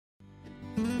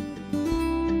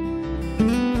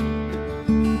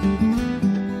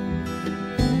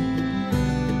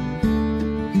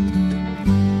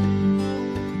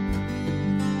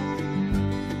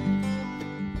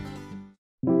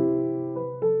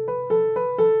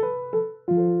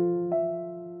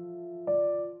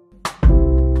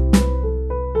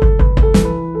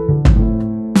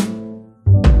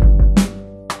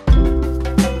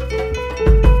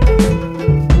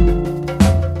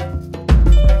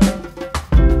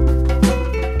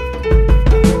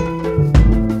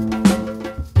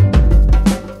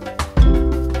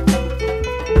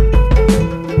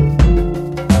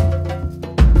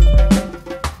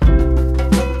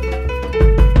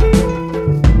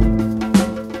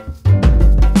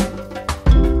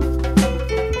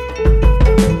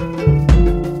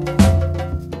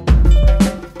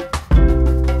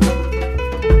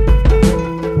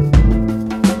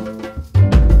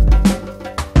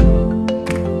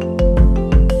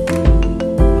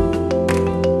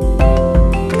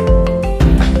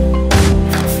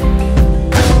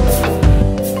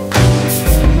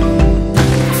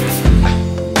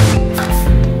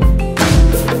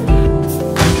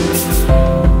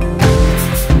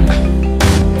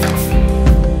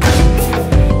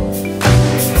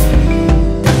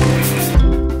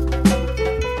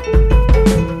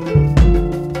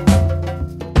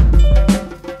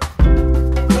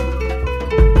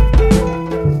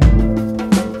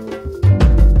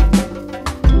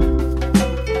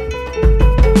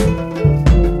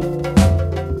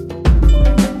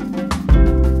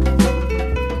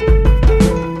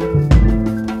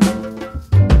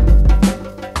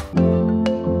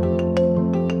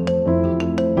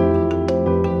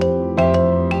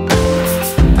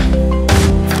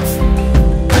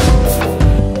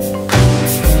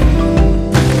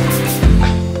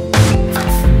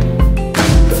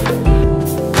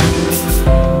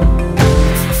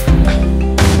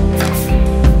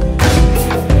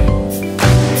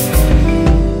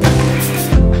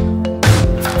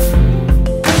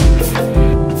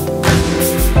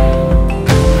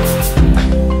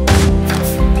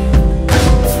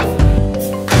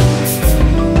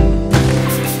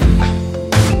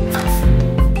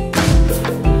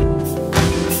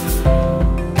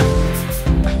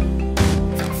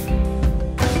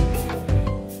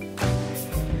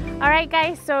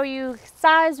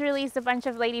saw us release a bunch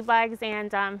of ladybugs,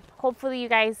 and hopefully you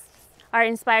guys are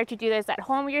inspired to do this at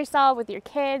home yourself with your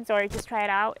kids, or just try it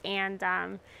out.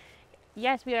 And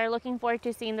yes, we are looking forward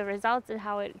to seeing the results and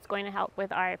how it's going to help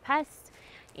with our pests,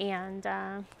 and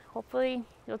hopefully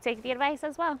you'll take the advice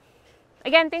as well.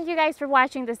 Again, thank you guys for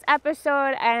watching this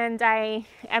episode, and I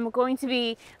am going to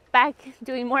be back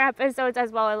doing more episodes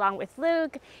as well, along with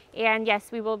Luke. And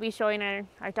yes, we will be showing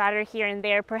our daughter here and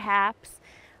there perhaps.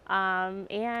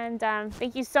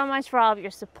 Thank you so much for all of your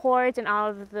support and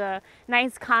all of the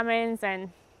nice comments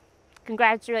and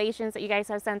congratulations that you guys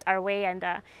have sent our way. And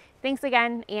thanks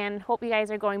again, and hope you guys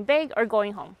are going big or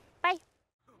going home. Bye.